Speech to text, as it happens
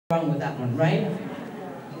Wrong with that one, right?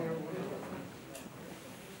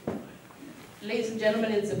 Ladies and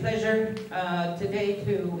gentlemen, it's a pleasure today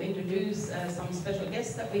to introduce some special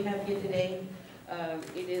guests that we have here today.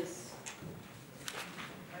 It is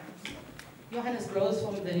Johannes Gross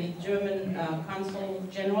from the German Consul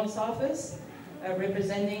General's Office,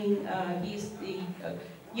 representing, he's the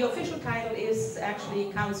official title is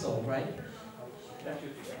actually Counsel, right?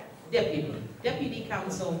 Deputy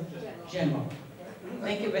Counsel General.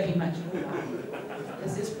 Thank you very much.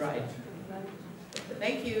 This is bright.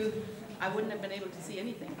 Thank you. I wouldn't have been able to see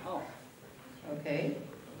anything. Oh, okay.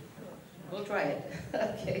 We'll try it.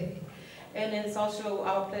 Okay. And it's also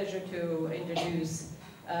our pleasure to introduce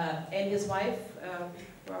and his wife.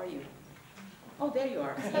 Where are you? Oh, there you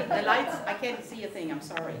are. The lights, I can't see a thing, I'm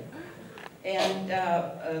sorry. And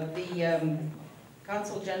the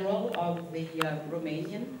Consul General of the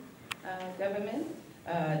Romanian government,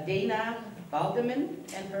 Dana Baldeman,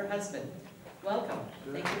 and her husband. Welcome.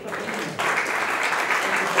 Thank you for being here.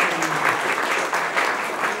 Thank you for being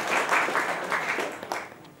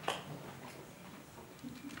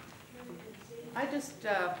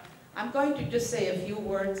here. I'm going to just say a few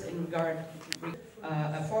words in regard to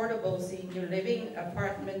affordable senior living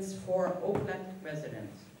apartments for Oakland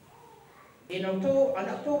residents. On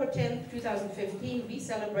October 10, 2015, we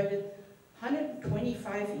celebrated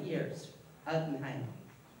 125 years Altenheim.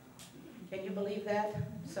 Can you believe that?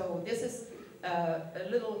 So this is a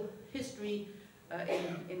little history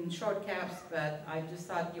in short caps, but I just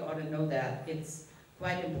thought you ought to know that. It's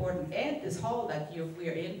quite important. And this hall that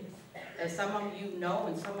we're in, some of you know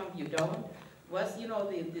and some of you don't, was, you know,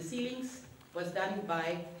 the ceilings was done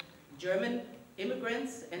by German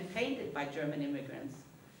immigrants and painted by German immigrants.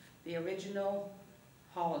 The original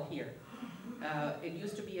hall here. It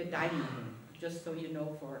used to be a dining room, just so you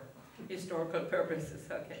know, for historical purposes.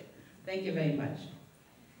 Okay. Thank you very much.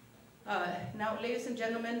 Now, ladies and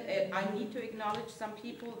gentlemen, I need to acknowledge some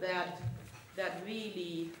people that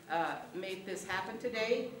really made this happen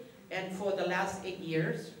today and for the last 8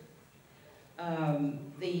 years.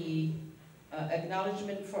 The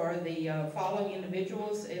acknowledgement for the following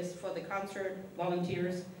individuals is for the concert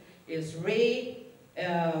volunteers is Ray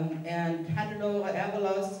and Hannelore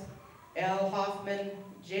Avalos, Al Hoffman,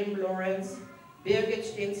 Jim Lawrence, Birgit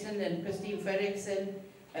Stinson and Christine Fredrickson,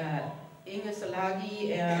 Inge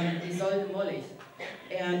Salagi and Isolde Mollich.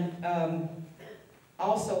 And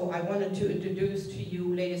also I wanted to introduce to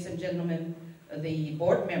you, ladies and gentlemen, the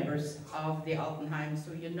board members of the Altenheim,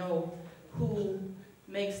 so you know who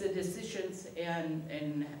makes the decisions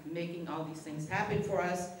and making all these things happen for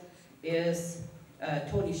us is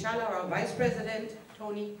Tony Schaller, our vice president.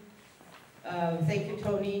 Tony, thank you,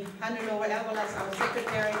 Tony. Hannelore Avalas, our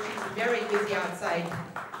secretary, she's very busy outside.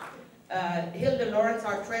 Hilda Lawrence,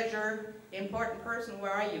 our treasurer, important person,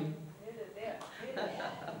 where are you?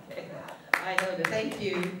 Okay. I know that, thank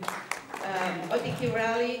you. Otti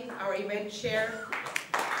Kiraly, our event chair.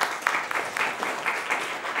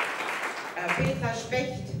 Petra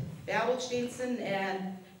Specht, Bärbel Steensen,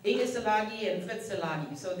 and Inge Salagi and Fritz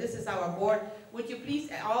Salagi. So this is our board. Would you please,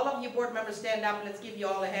 all of you board members, stand up? Let's give you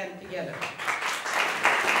all a hand together.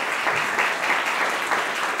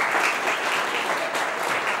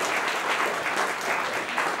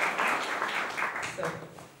 So,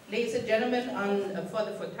 ladies and gentlemen, for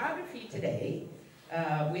the photography today,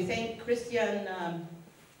 we thank Christian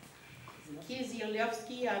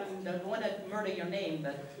Kiesilowski. I don't want to murder your name,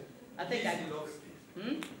 but I think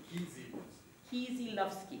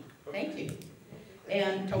Kiesilowski. Thank you.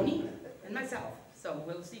 And Tony and myself. So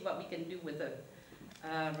we'll see what we can do with the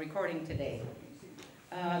recording today.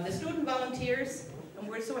 The student volunteers, and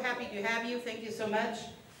we're so happy to have you. Thank you so much.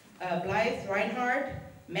 Blythe Reinhardt,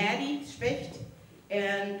 Maddie Specht,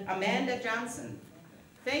 and Amanda Johnson.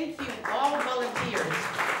 Thank you, all volunteers.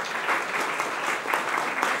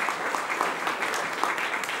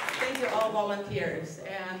 Thank you, all volunteers.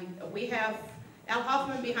 And we have Al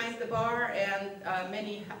Hoffman behind the bar and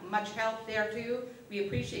much help there too. We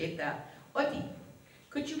appreciate that. Otti,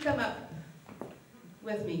 could you come up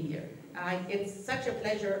with me here? It's such a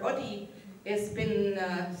pleasure. Otti has been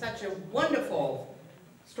such a wonderful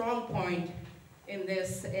strong point in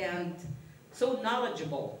this and so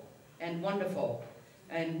knowledgeable and wonderful.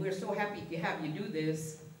 And we're so happy to have you do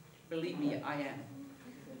this. Believe me, I am.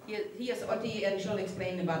 Here's Otti, and she'll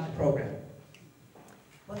explain about the program.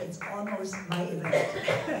 Well, it's almost my event.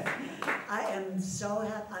 I am so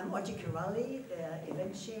happy. I'm Otti Kiraly, the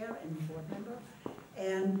event chair and board member.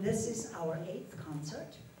 And this is our 8th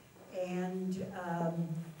concert. And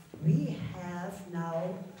we have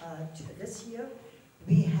now, this year,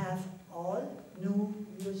 we have all new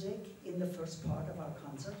music in the first part of our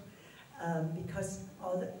concert. because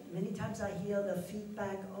many times I hear the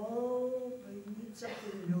feedback, oh, we need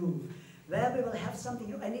something new. Well, we will have something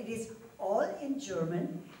new, and it is all in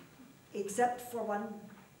German, except for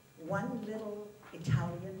one little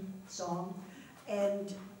Italian song,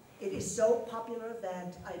 and it is so popular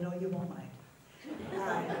that I know you won't mind.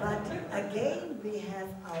 But again, we have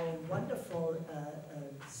our wonderful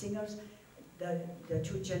singers. The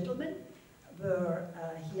two gentlemen were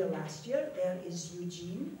here last year. There is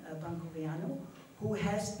Eugene Bancuriano, who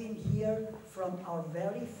has been here from our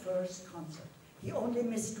very first concert. He only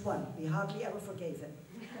missed one. We hardly ever forgave him.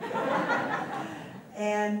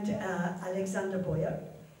 And Alexander Boyer.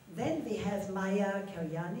 Then we have Maya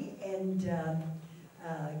Karyani and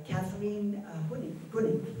Catherine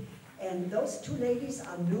Gunning. And those two ladies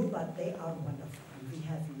are new, but they are wonderful. We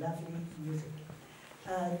have lovely music.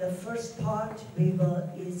 The first part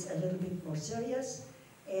is a little bit more serious,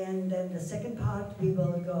 and then the second part we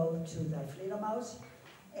will go to the Fledermaus,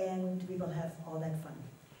 and we will have all that fun.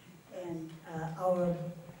 And our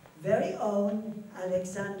very own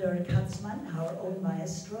Alexander Katzmann, our own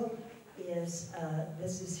maestro, this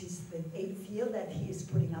is the 8th year that he is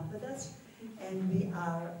putting up with us, and we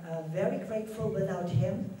are very grateful. Without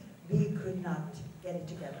him, we could not get it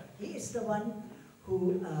together. He is the one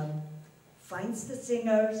who finds the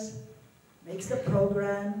singers, makes the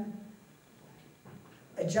program,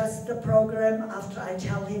 adjusts the program after I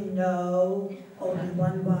tell him, no, only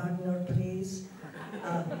one Wagner, please.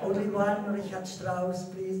 Only one Richard Strauss,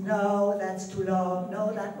 please. No, that's too long.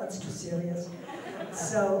 No, that one's too serious.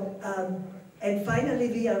 So, and finally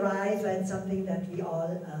we arrive at something that we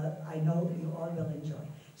all, I know you all will enjoy.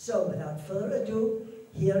 So, without further ado,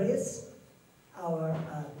 here is our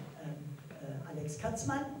Alex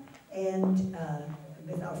Katzmann, and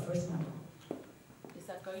with our first number. Is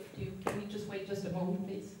that going to, can we just wait just a moment,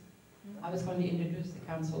 please? I was going to introduce the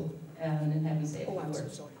council and then have you say a few words. I'm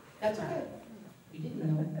so sorry. That's okay. You didn't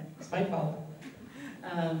know. It's my fault.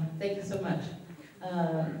 Thank you so much.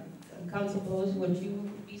 Council Bose, would you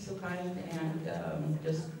be so kind and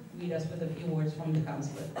just read us with a few words from the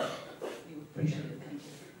councillor? We would appreciate it. Thank you.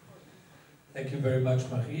 Thank you very much,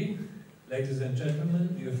 Marie. Ladies and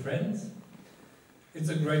gentlemen, dear friends, it's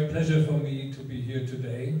a great pleasure for me to be here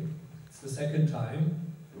today. It's the second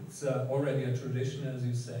time. It's already a tradition, as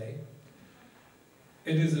you say.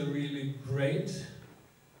 It is a really great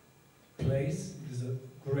place. It is a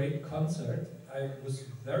great concert. I was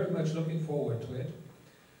very much looking forward to it.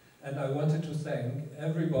 And I wanted to thank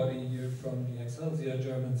everybody here from the Excelsior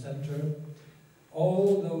German Center,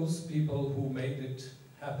 all those people who made it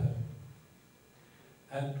happen.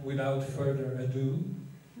 And without further ado,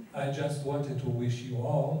 I just wanted to wish you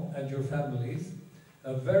all and your families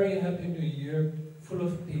a very happy new year, full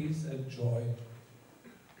of peace and joy.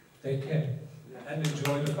 Take care and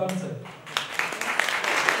enjoy the concert.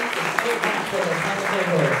 Thank you so much for the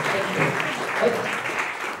wonderful words. Thank you.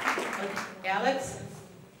 Okay. Alex,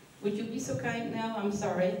 would you be so kind now? I'm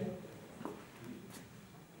sorry.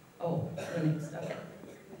 Oh, the next up.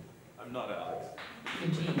 I'm not Alex.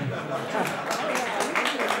 Eugene.